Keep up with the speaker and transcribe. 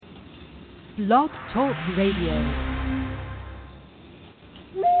Blog Talk Radio.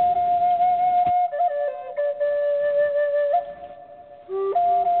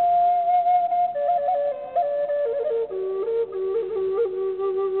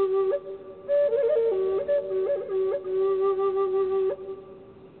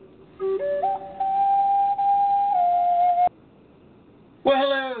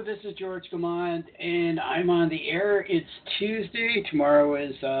 This is George Gamond, and I'm on the air. It's Tuesday. Tomorrow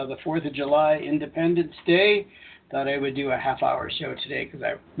is the 4th of July, Independence Day. Thought I would do a half-hour show today because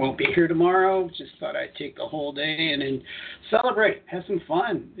I won't be here tomorrow. Just thought I'd take the whole day and then celebrate, have some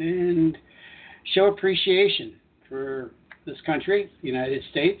fun, and show appreciation for this country, the United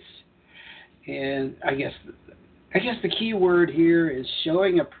States. And I guess the key word here is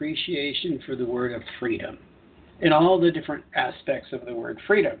showing appreciation for the word of freedom, in all the different aspects of the word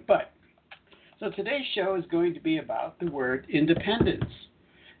freedom. So today's show is going to be about the word independence,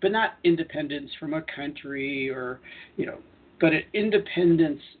 but not independence from a country but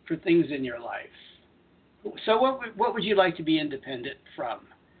independence for things in your life. So what would you like to be independent from?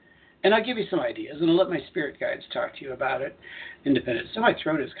 And I'll give you some ideas, and I'll let my spirit guides talk to you about it. Independence. So my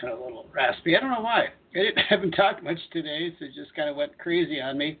throat is kind of a little raspy. I don't know why. I haven't talked much today, so it just kind of went crazy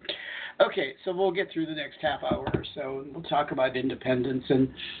on me. Okay, so we'll get through the next half hour or so, and we'll talk about independence.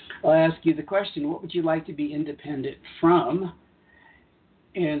 And I'll ask you the question, what would you like to be independent from?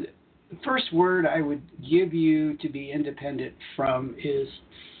 And the first word I would give you to be independent from is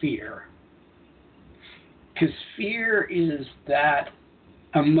fear. Because fear is that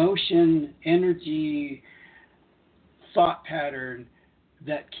emotion, energy, thought pattern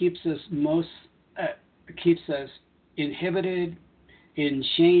that keeps us inhibited, in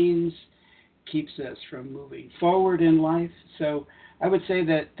chains, keeps us from moving forward in life. So I would say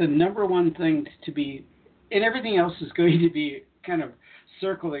that the number one thing to be, and everything else is going to be kind of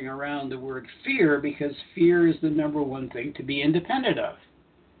circling around the word fear, because fear is the number one thing to be independent of.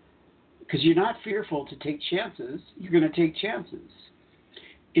 Because you're not fearful to take chances, you're going to take chances.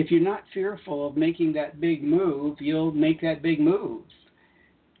 If you're not fearful of making that big move, you'll make that big move.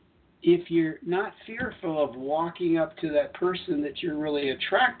 If you're not fearful of walking up to that person that you're really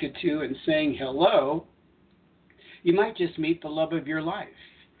attracted to and saying hello, you might just meet the love of your life.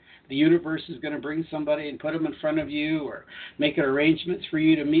 The universe is going to bring somebody and put them in front of you, or make arrangements for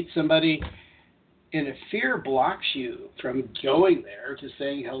you to meet somebody. And if fear blocks you from going there to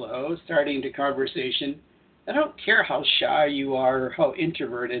saying hello, starting the conversation, I don't care how shy you are or how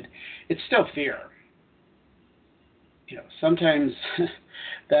introverted, it's still fear. Sometimes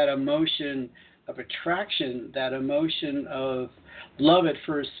that emotion of attraction, that emotion of love at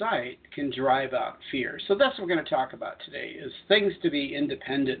first sight can drive out fear. So that's what we're going to talk about today, is things to be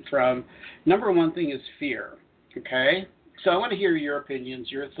independent from. Number one thing is fear, okay? So I want to hear your opinions,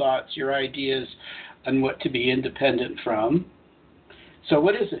 your thoughts, your ideas on what to be independent from. So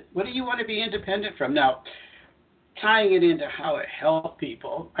what is it? What do you want to be independent from? Now, tying it into how it helps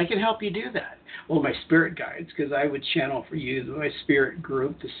people, I can help you do that. Well, my spirit guides, because I would channel for you my spirit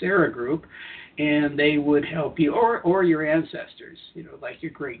group, the Sarah group, and they would help you, or your ancestors, like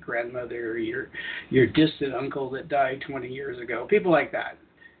your great grandmother, or your distant uncle that died 20 years ago, people like that.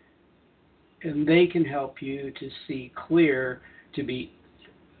 And they can help you to see clear, to be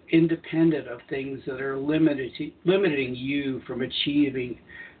independent of things that are limiting you from achieving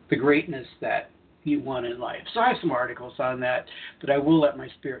the greatness that you want in life. So I have some articles on that, but I will let my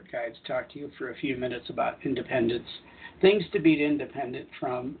spirit guides talk to you for a few minutes about independence, things to be independent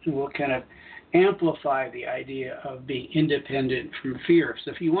from, and we'll kind of amplify the idea of being independent from fear. So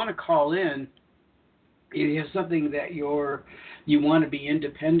if you want to call in, if you have something that you want to be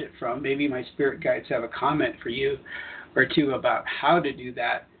independent from, maybe my spirit guides have a comment for you or two about how to do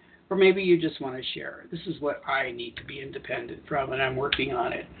that, or maybe you just want to share. This is what I need to be independent from, and I'm working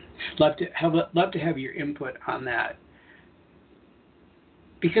on it. Love to have your input on that.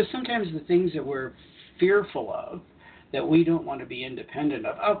 Because sometimes the things that we're fearful of, that we don't want to be independent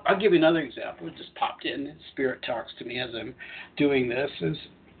of. I'll give you another example. It just popped in. Spirit talks to me as I'm doing this.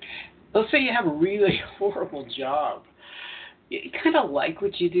 Let's say you have a really horrible job. You kind of like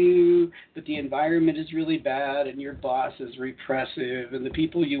what you do, but the environment is really bad, and your boss is repressive, and the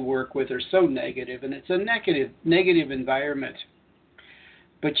people you work with are so negative, and it's a negative environment.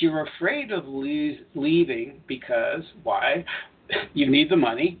 But you're afraid of leaving because, why? You need the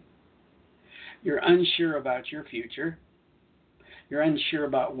money. You're unsure about your future. You're unsure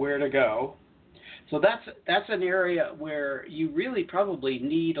about where to go. So that's an area where you really probably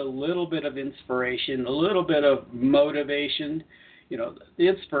need a little bit of inspiration, a little bit of motivation The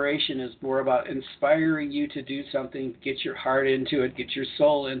inspiration is more about inspiring you to do something, get your heart into it, get your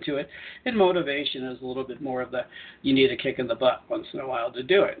soul into it. And motivation is a little bit more of you need a kick in the butt once in a while to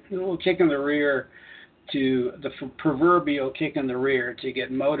do it. A little kick in the rear, to the proverbial kick in the rear to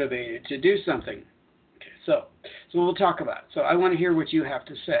get motivated to do something. Okay, so we'll talk about it. So I want to hear what you have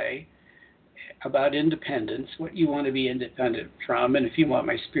to say about independence, what you want to be independent from, and if you want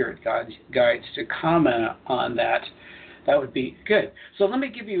my spirit guides to comment on that, that would be good. So let me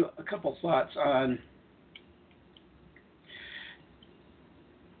give you a couple thoughts on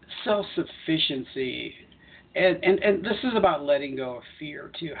self-sufficiency, and this is about letting go of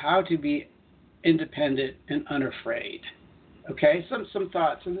fear too, how to be independent and unafraid. Okay, some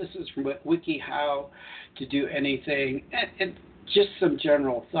thoughts, and this is from WikiHow to do anything, and just some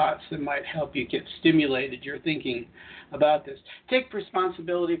general thoughts that might help you get stimulated your thinking about this. Take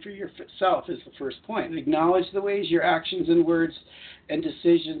responsibility for yourself is the first point. Acknowledge the ways your actions and words and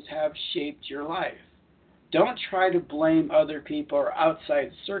decisions have shaped your life. Don't try to blame other people or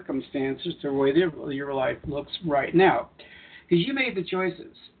outside circumstances the way your life looks right now, because you made the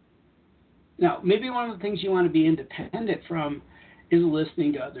choices. Now, maybe one of the things you want to be independent from is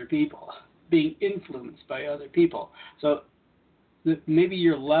listening to other people, being influenced by other people. So maybe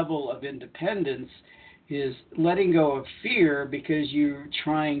your level of independence is letting go of fear because you're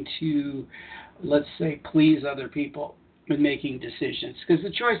trying to, let's say, please other people in making decisions, because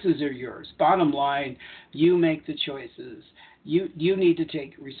the choices are yours. Bottom line, you make the choices. You need to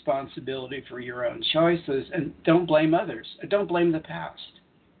take responsibility for your own choices, and don't blame others. Don't blame the past.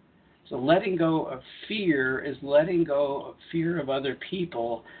 So letting go of fear is letting go of fear of other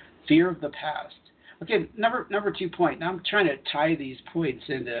people, fear of the past. Okay, number 2 point. Now I'm trying to tie these points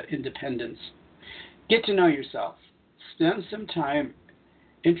into independence. Get to know yourself. Spend some time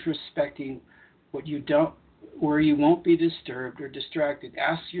introspecting where you won't be disturbed or distracted.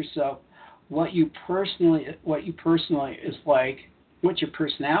 Ask yourself what your personality is like, what your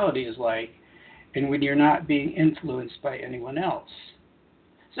personality is like, and when you're not being influenced by anyone else.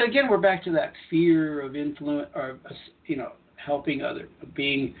 So again, we're back to that fear of influence, or helping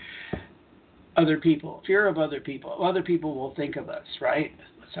being other people, fear of other people. Other people will think of us, right?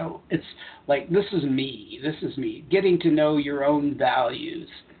 So it's like, this is me. Getting to know your own values.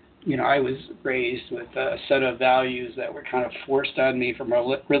 I was raised with a set of values that were kind of forced on me from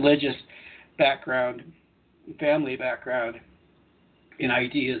a religious background, family background, and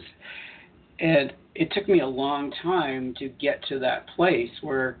ideas. And it took me a long time to get to that place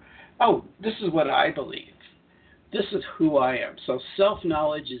where, this is what I believe. This is who I am. So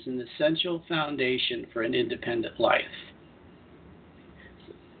self-knowledge is an essential foundation for an independent life.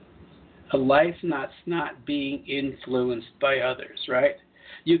 A life that's not being influenced by others, right?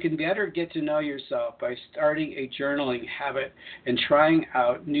 You can better get to know yourself by starting a journaling habit and trying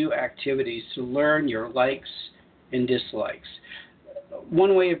out new activities to learn your likes and dislikes.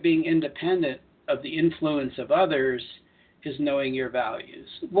 One way of being independent of the influence of others is knowing your values.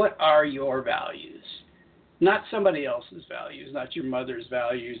 What are your values? Not somebody else's values, not your mother's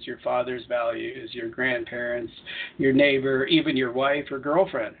values, your father's values, your grandparents, your neighbor, even your wife or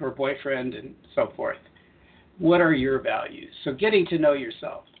girlfriend or boyfriend, and so forth. What are your values? So getting to know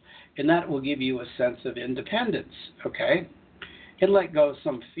yourself, and that will give you a sense of independence, okay? And let go of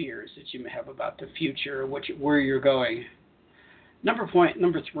some fears that you may have about the future, where you're going. Number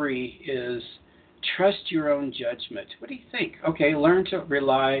 3 is trust your own judgment. What do you think? Okay, learn to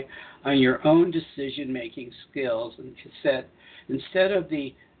rely on your own decision-making skills instead of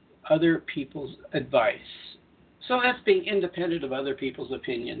the other people's advice. So that's being independent of other people's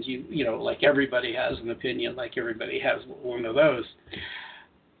opinions. Like everybody has an opinion, like everybody has one of those.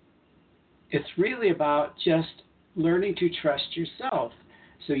 It's really about just learning to trust yourself.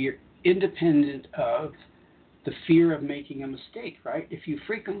 So you're independent of the fear of making a mistake, right? If you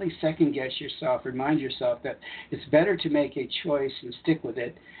frequently second-guess yourself, remind yourself that it's better to make a choice and stick with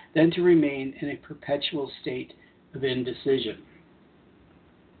it than to remain in a perpetual state of indecision.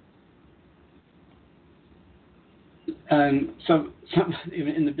 And some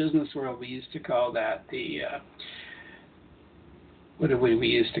in the business world, we used to call that what did we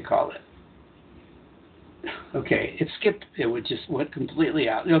used to call it? Okay, it skipped. It just went completely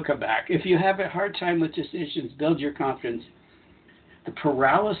out. It'll come back. If you have a hard time with decisions, build your confidence. The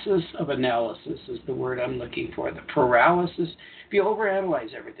paralysis of analysis is the word I'm looking for. The paralysis. If you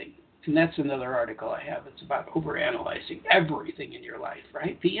overanalyze everything, and that's another article I have. It's about overanalyzing everything in your life,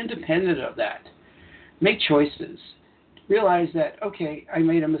 right? Be independent of that. Make choices. Realize that, okay, I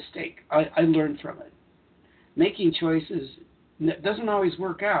made a mistake. I learned from it. Making choices doesn't always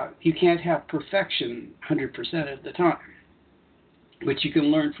work out. You can't have perfection 100% of the time. but you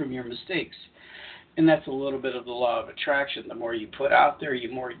can learn from your mistakes. And that's a little bit of the law of attraction. The more you put out there, the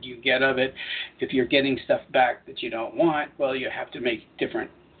more you get of it. If you're getting stuff back that you don't want, well, you have to make different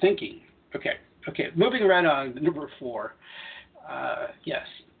thinking. Okay, moving right on to number 4. Yes,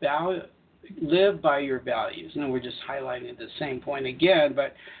 live by your values. And we're just highlighting the same point again,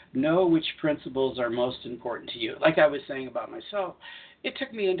 but know which principles are most important to you. Like I was saying about myself, it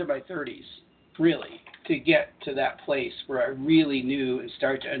took me into my 30s, really, to get to that place where I really knew and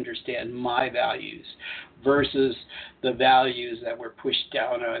started to understand my values versus the values that were pushed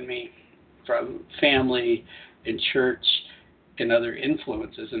down on me from family and church and other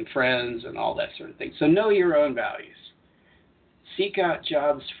influences and friends and all that sort of thing. So know your own values. Seek out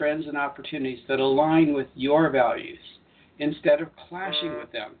jobs, friends, and opportunities that align with your values instead of clashing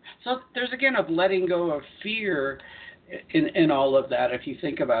with them. So there's, again, of letting go of fear in all of that, if you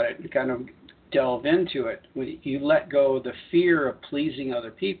think about it and kind of delve into it. When you let go of the fear of pleasing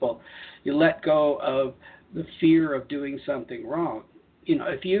other people, you let go of the fear of doing something wrong.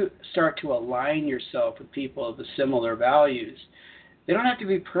 If you start to align yourself with people of the similar values, they don't have to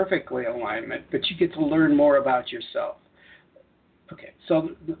be perfectly in alignment, but you get to learn more about yourself. Okay,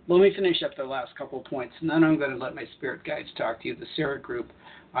 so let me finish up the last couple of points, and then I'm going to let my spirit guides talk to you, the Sarah Group,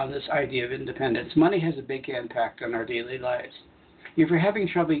 on this idea of independence. Money has a big impact on our daily lives. If you're having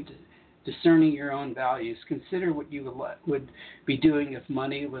trouble discerning your own values, consider what you would be doing if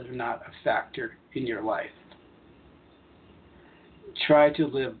money was not a factor in your life. Try to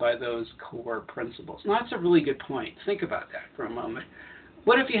live by those core principles. Now, that's a really good point. Think about that for a moment.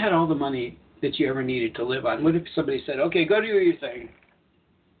 What if you had all the money that you ever needed to live on? What if somebody said, okay, go do your thing,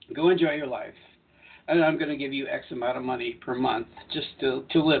 go enjoy your life, and I'm going to give you X amount of money per month just to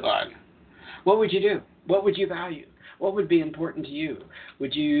live on? What would you do? What would you value? What would be important to you?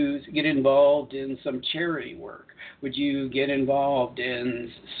 Would you get involved in some charity work? Would you get involved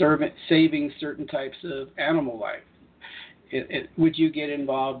in saving certain types of animal life? Would you get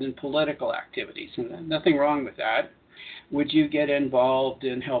involved in political activities? Nothing wrong with that. Would you get involved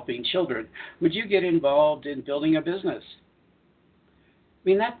in helping children? Would you get involved in building a business?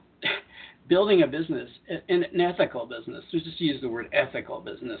 Building a business, an ethical business, let's just use the word ethical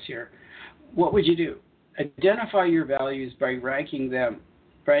business here. What would you do? Identify your values by ranking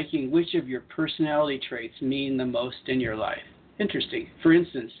which of your personality traits mean the most in your life. Interesting. For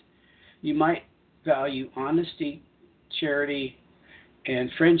instance, you might value honesty, charity,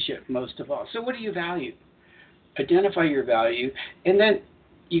 and friendship most of all. So what do you value? Identify your value, and then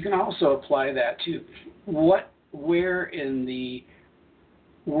you can also apply that to where in the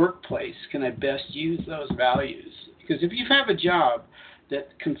workplace can I best use those values? Because if you have a job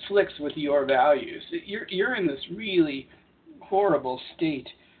that conflicts with your values, you're in this really horrible state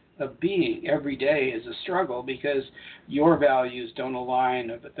of being. Every day is a struggle because your values don't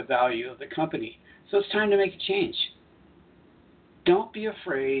align with the value of the company. So it's time to make a change. Don't be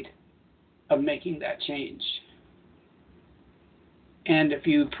afraid of making that change. And if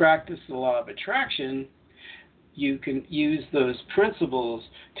you practice the law of attraction, you can use those principles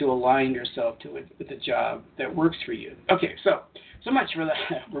to align yourself with a job that works for you. Okay, so much for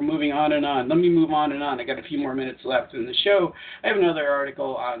that. We're moving on and on. Let me move on and on. I got a few more minutes left in the show. I have another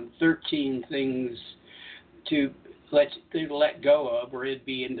article on 13 things to let go of or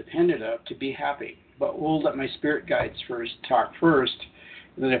be independent of to be happy. But we'll let my spirit guides talk first.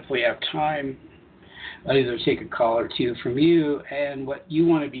 And then if we have time, I'll either take a call or two from you and what you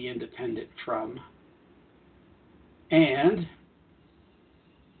want to be independent from. And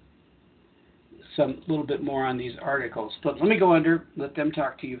some little bit more on these articles. But let me go under, let them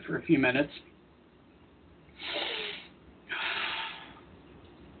talk to you for a few minutes.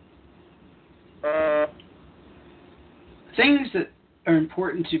 Things that are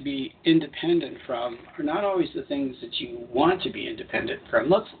important to be independent from are not always the things that you want to be independent from.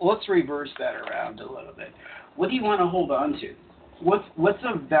 Let's reverse that around a little bit. What do you want to hold on to? What's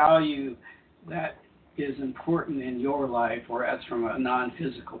a value that is important in your life, or as from a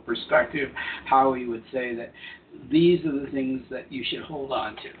non-physical perspective, how we would say that these are the things that you should hold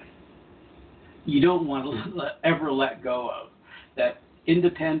on to. You don't want to ever let go of. That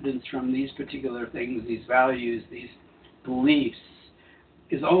independence from these particular things, these values, these beliefs,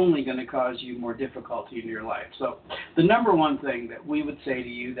 is only going to cause you more difficulty in your life. So the number one thing that we would say to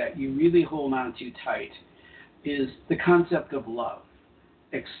you that you really hold on to tight is the concept of love,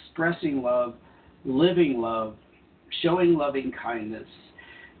 expressing love, living love, showing loving kindness,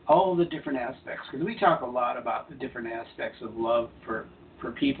 all the different aspects. Because we talk a lot about the different aspects of love for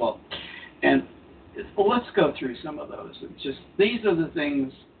people. And let's go through some of those. These are the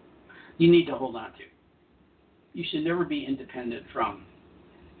things you need to hold on to. you should never be independent from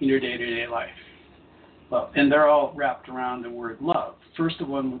in your day-to-day life. Well, and they're all wrapped around the word love. First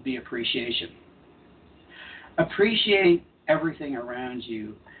one would be appreciation. Appreciate everything around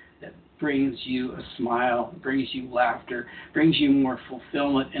you that brings you a smile, brings you laughter, brings you more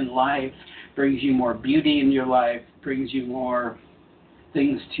fulfillment in life, brings you more beauty in your life, brings you more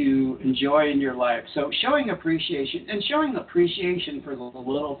things to enjoy in your life. So showing appreciation for the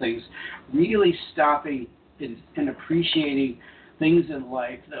little things, really stopping and appreciating things in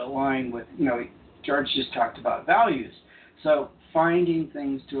life that align with, George just talked about values. So finding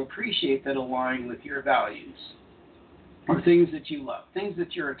things to appreciate that align with your values, or things that you love, things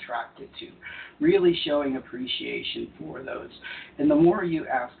that you're attracted to, really showing appreciation for those. And the more you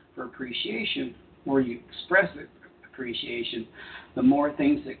ask for appreciation, or you express appreciation, the more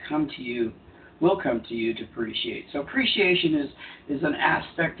things that come to you will come to you to appreciate. So appreciation is an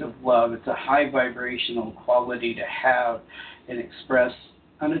aspect of love. It's a high vibrational quality to have and express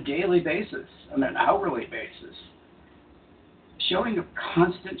on a daily basis, on an hourly basis. Showing a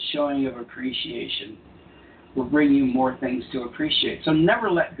constant showing of appreciation will bring you more things to appreciate. So never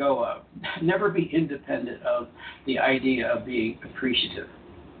let go of, never be independent of the idea of being appreciative.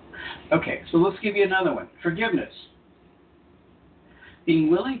 Okay, so let's give you another one. Forgiveness.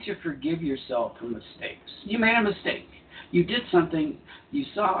 Being willing to forgive yourself for mistakes. You made a mistake. You did something, you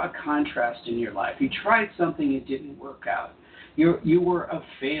saw a contrast in your life. You tried something, it didn't work out. You were a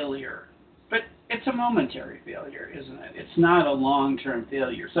failure. But it's a momentary failure, isn't it? It's not a long-term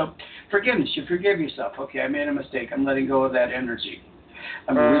failure. So forgiveness, you forgive yourself. Okay, I made a mistake. I'm letting go of that energy.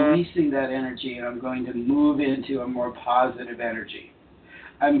 I'm releasing that energy, and I'm going to move into a more positive energy.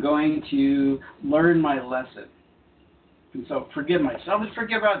 I'm going to learn my lesson. And so forgive myself and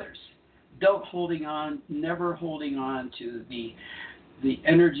forgive others. Never holding on to the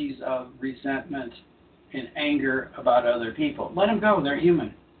energies of resentment and anger about other people. Let them go. They're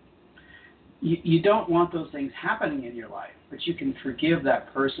human. You don't want those things happening in your life, but you can forgive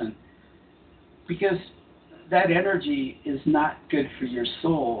that person, because that energy is not good for your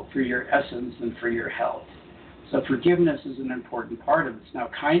soul, for your essence, and for your health. So forgiveness is an important part of it. Now,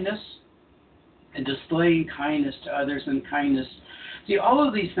 kindness and displaying kindness to others and kindness. See, all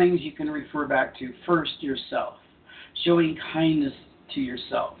of these things you can refer back to first yourself, showing kindness to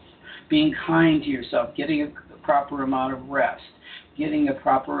yourself, being kind to yourself, getting a proper amount of rest, getting a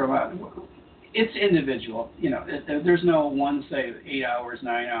proper amount. It's individual. There's no one, say, 8 hours,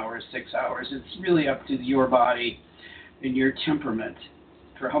 9 hours, 6 hours. It's really up to your body and your temperament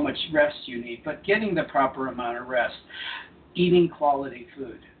for how much rest you need. But getting the proper amount of rest, eating quality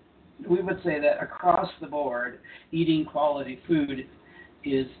food. We would say that across the board, eating quality food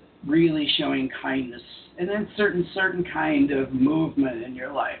is really showing kindness, and then certain kind of movement in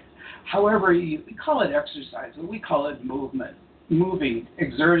your life. However, we call it exercise, but we call it movement. Moving,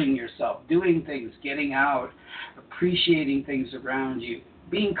 exerting yourself, doing things, getting out, appreciating things around you,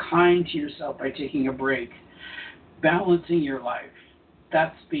 being kind to yourself by taking a break, balancing your life.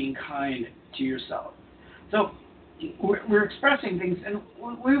 That's being kind to yourself. So we're expressing things, and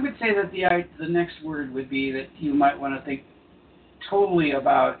we would say that the next word would be that you might want to think totally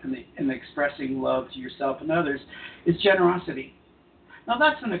about in expressing love to yourself and others is generosity. Now,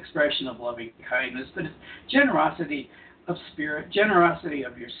 that's an expression of loving kindness, but it's generosity of spirit, generosity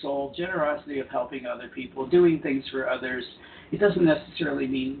of your soul, generosity of helping other people, doing things for others. It doesn't necessarily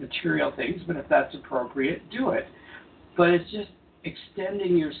mean material things, but if that's appropriate, do it. But it's just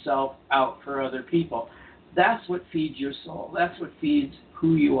extending yourself out for other people. That's what feeds your soul. That's what feeds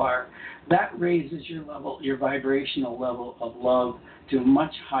who you are. That raises your level, your vibrational level of love to a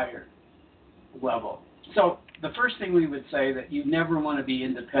much higher level. So the first thing we would say that you never want to be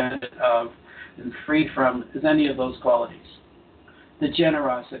independent of and free from is any of those qualities. The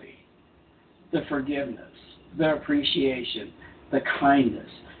generosity, the forgiveness, the appreciation, the kindness,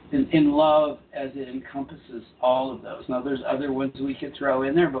 in love as it encompasses all of those. Now, there's other ones we could throw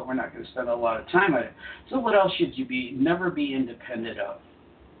in there, but we're not going to spend a lot of time on it. So what else should you never be independent of?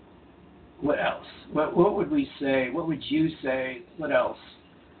 What else? What would we say? What would you say? What else?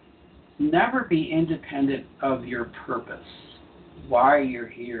 Never be independent of your purpose, why you're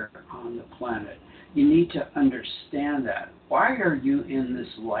here on the planet. You need to understand that. Why are you in this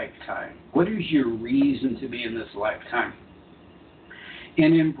lifetime? What is your reason to be in this lifetime?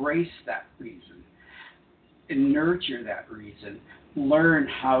 And embrace that reason. And nurture that reason. Learn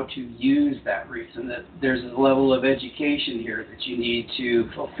how to use that reason. That there's a level of education here that you need to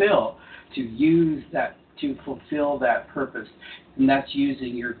fulfill, to use that, to fulfill that purpose. And that's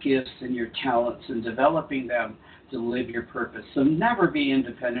using your gifts and your talents and developing them to live your purpose. So never be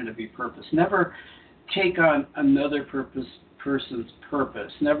independent of your purpose. Never take on another person's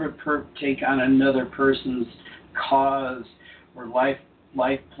purpose. Never take on another person's cause or life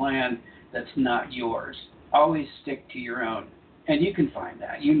plan that's not yours. Always stick to your own. And you can find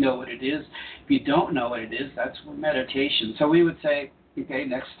that. You know what it is. If you don't know what it is, that's where meditation. So we would say, okay,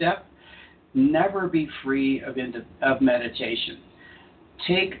 next step, never be free of meditation.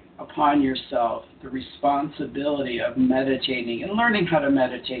 Take upon yourself the responsibility of meditating and learning how to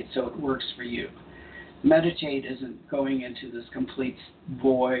meditate so it works for you. Meditate isn't going into this complete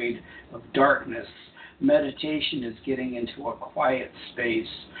void of darkness. Meditation is getting into a quiet space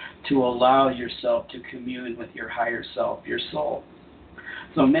to allow yourself to commune with your higher self, your soul.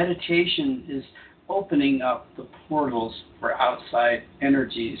 So meditation is opening up the portals for outside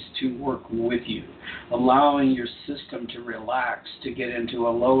energies to work with you, allowing your system to relax, to get into a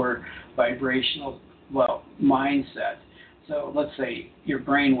lower vibrational, mindset. So let's say your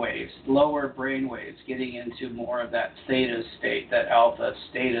brain waves, lower brain waves, getting into more of that theta state, that alpha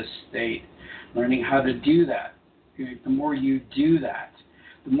status state, learning how to do that. The more you do that,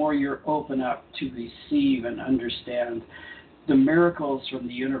 the more you're open up to receive and understand the miracles from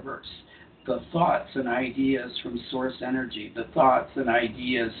the universe, the thoughts and ideas from source energy, the thoughts and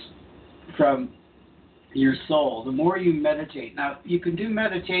ideas from your soul. The more you meditate. Now, you can do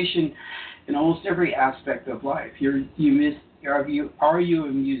meditation in almost every aspect of life. Are you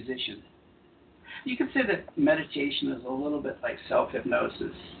a musician? You can say that meditation is a little bit like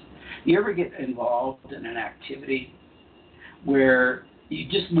self-hypnosis. You ever get involved in an activity where you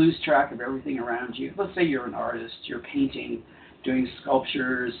just lose track of everything around you? Let's say you're an artist, you're painting, doing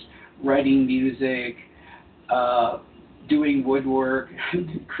sculptures, writing music, doing woodwork,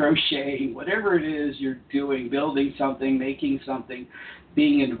 crocheting, whatever it is you're doing, building something, making something,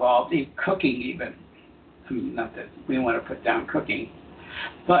 being involved, cooking even. I mean, not that we want to put down cooking,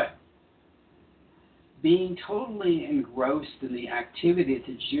 but being totally engrossed in the activity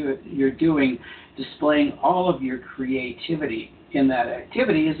that you're doing, displaying all of your creativity in that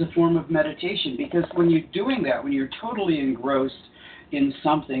activity is a form of meditation. Because when you're doing that, when you're totally engrossed in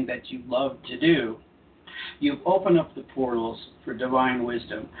something that you love to do, you've opened up the portals for divine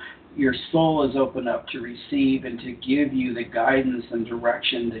wisdom. Your soul is open up to receive and to give you the guidance and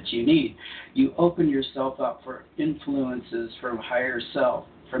direction that you need. You open yourself up for influences from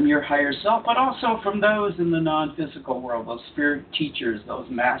your higher self, but also from those in the non-physical world, those spirit teachers, those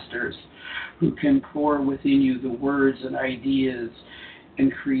masters who can pour within you the words and ideas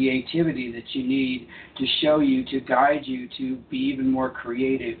and creativity that you need to show you, to guide you to be even more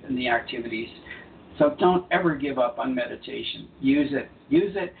creative in the activities. So don't ever give up on meditation. Use it.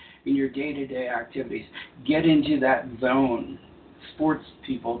 Use it in your day-to-day activities. Get into that zone. Sports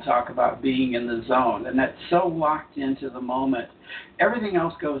people talk about being in the zone, and that's so locked into the moment. Everything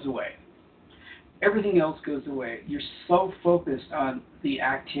else goes away. Everything else goes away. You're so focused on the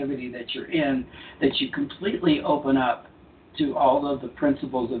activity that you're in that you completely open up to all of the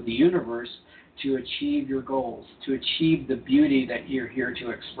principles of the universe to achieve your goals, to achieve the beauty that you're here to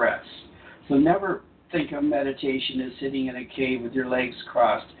express. So never think of meditation as sitting in a cave with your legs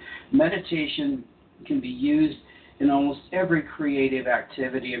crossed. Meditation can be used in almost every creative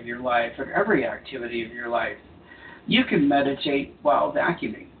activity of your life, or every activity of your life. You can meditate while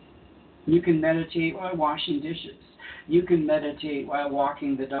vacuuming. You can meditate while washing dishes. You can meditate while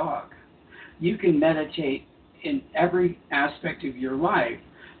walking the dog. You can meditate in every aspect of your life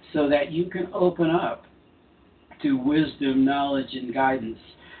so that you can open up to wisdom, knowledge, and guidance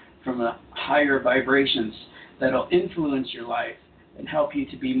from the higher vibrations that will influence your life and help you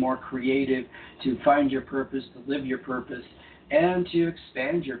to be more creative, to find your purpose, to live your purpose, and to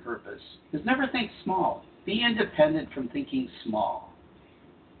expand your purpose. Because never think small. Be independent from thinking small.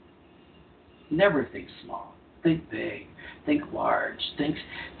 Never think small. Think big. Think large. Think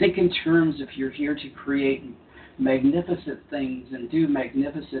in terms of you're here to create magnificent things and do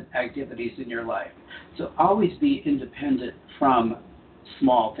magnificent activities in your life. So always be independent from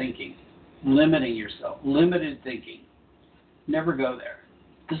small thinking, limiting yourself, limited thinking. Never go there.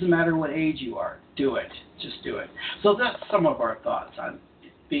 Doesn't matter what age you are. Do it. Just do it. So that's some of our thoughts on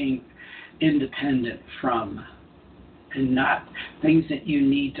being independent from and not things that you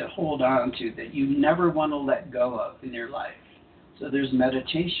need to hold on to, that you never want to let go of in your life. So there's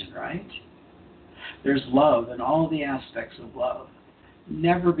meditation, right? There's love and all the aspects of love.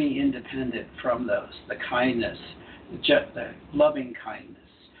 Never be independent from those. The kindness, the loving kindness,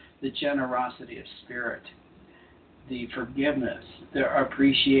 the generosity of spirit, the forgiveness, the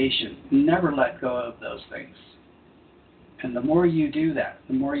appreciation. Never let go of those things. And the more you do that,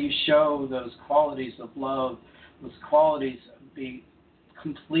 the more you show those qualities of love, those qualities of being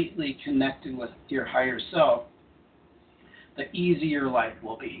completely connected with your higher self, the easier life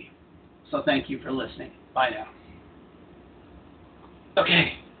will be. So thank you for listening. Bye now.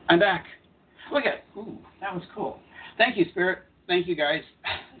 Okay, I'm back. Look at, ooh, that was cool. Thank you, Spirit. Thank you, guys.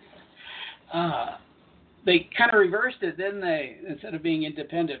 They kind of reversed it, didn't they? Instead of being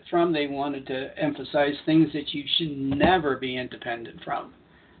independent from, they wanted to emphasize things that you should never be independent from,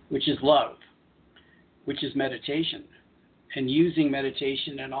 which is love, which is meditation, and using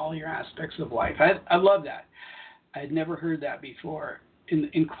meditation in all your aspects of life. I love that. I had never heard that before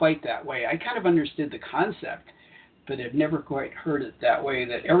in quite that way. I kind of understood the concept, but I've never quite heard it that way,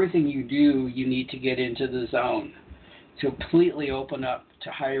 that everything you do, you need to get into the zone, to completely open up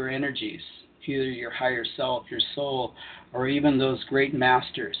to higher energies, either your higher self, your soul, or even those great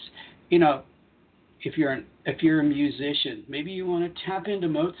masters. You know, if you're a musician, maybe you want to tap into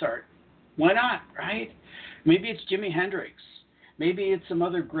Mozart. Why not, right? Maybe it's Jimi Hendrix. Maybe it's some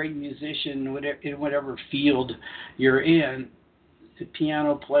other great musician in whatever field you're in. The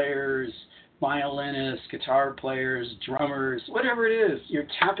piano players, violinists, guitar players, drummers, whatever it is. You're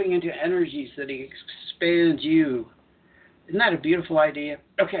tapping into energies that expand you. Isn't that a beautiful idea?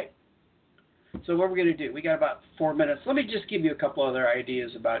 Okay. So what we're going to do, we got about 4 minutes. Let me just give you a couple other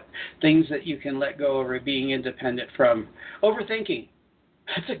ideas about things that you can let go of or being independent from. Overthinking.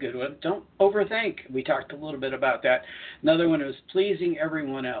 That's a good one. Don't overthink. We talked a little bit about that. Another one is pleasing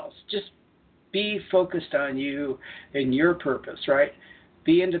everyone else. Just be focused on you and your purpose, right?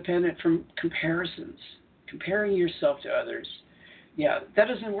 Be independent from comparisons, comparing yourself to others. Yeah, that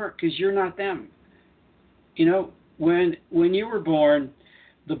doesn't work because you're not them. You know, when you were born,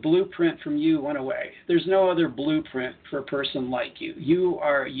 the blueprint from you went away. There's no other blueprint for a person like you. You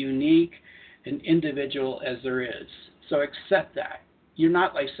are unique and individual as there is. So accept that. You're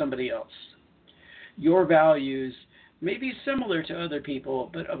not like somebody else. Your values may be similar to other people,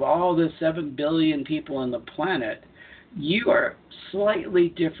 but of all the 7 billion people on the planet, you are slightly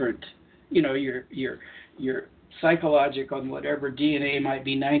different. You know, your psychological and whatever DNA might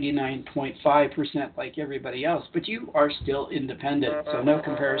be 99.5% like everybody else, but you are still independent, so no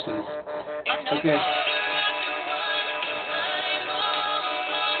comparisons. Okay.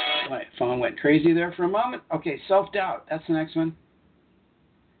 My phone went crazy there for a moment. Okay, self-doubt. That's the next one.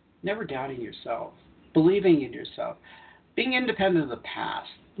 Never doubting yourself, believing in yourself, being independent of the past,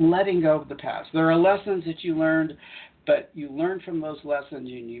 letting go of the past. There are lessons that you learned, but you learn from those lessons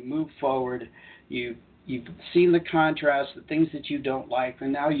and you move forward. You've seen the contrast, the things that you don't like,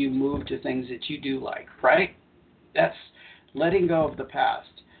 and now you move to things that you do like, right? That's letting go of the past.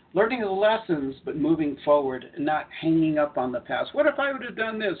 Learning the lessons, but moving forward and not hanging up on the past. What if I would have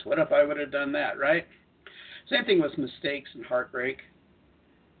done this? What if I would have done that, right? Same thing with mistakes and heartbreak.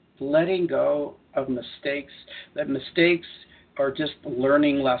 Letting go of mistakes. That mistakes are just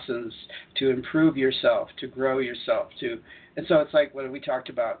learning lessons to improve yourself, to grow yourself, and so it's like what we talked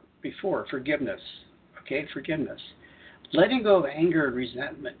about before, forgiveness. Okay, forgiveness. Letting go of anger and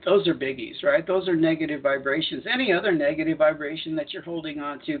resentment. Those are biggies, right? Those are negative vibrations. Any other negative vibration that you're holding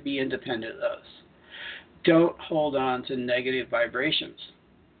on to, be independent of those. Don't hold on to negative vibrations.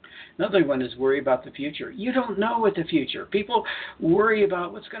 Another one is worry about the future. You don't know what the future. People worry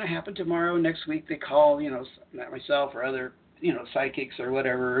about what's going to happen tomorrow, next week. They call, not myself or other, psychics or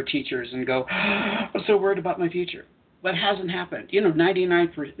whatever, or teachers and go, I'm so worried about my future. But it hasn't happened.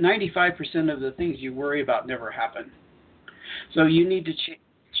 95% of the things you worry about never happen. So you need to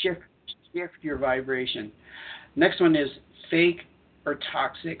shift your vibration. Next one is fake or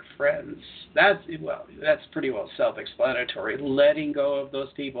toxic friends. That's pretty well self-explanatory. Letting go of those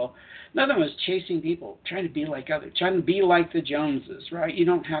people. Another one is chasing people, trying to be like others, trying to be like the Joneses, right? You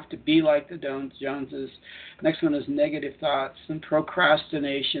don't have to be like the Joneses. Next one is negative thoughts and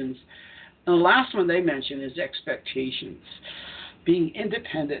procrastinations. And the last one they mention is expectations. Being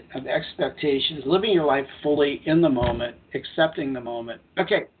independent of expectations, living your life fully in the moment, accepting the moment.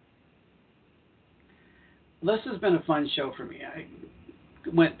 Okay. This has been a fun show for me. I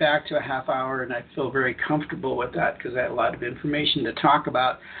went back to a half hour, and I feel very comfortable with that because I had a lot of information to talk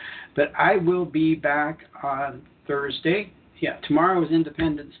about. But I will be back on Thursday. Yeah, tomorrow is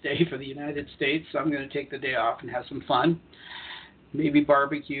Independence Day for the United States, so I'm going to take the day off and have some fun. Maybe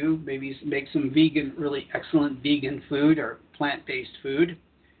barbecue, maybe make some vegan, really excellent vegan food or plant-based food,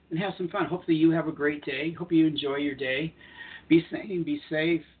 and have some fun. Hopefully you have a great day. Hope you enjoy your day. Be sane, be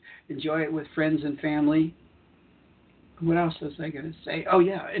safe. Enjoy it with friends and family. What else was I going to say? Oh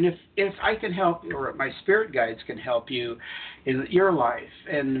yeah, and if I can help, or my spirit guides can help you in your life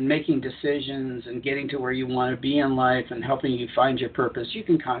and making decisions and getting to where you want to be in life and helping you find your purpose, you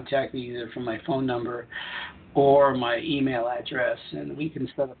can contact me either from my phone number or my email address, and we can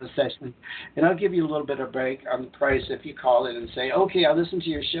set up a session. And I'll give you a little bit of break on the price if you call in and say, okay, I'll listen to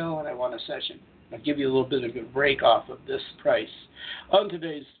your show and I want a session. I'll give you a little bit of a break off of this price on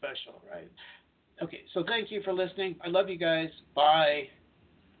today's special, right? Okay, so thank you for listening. I love you guys. Bye.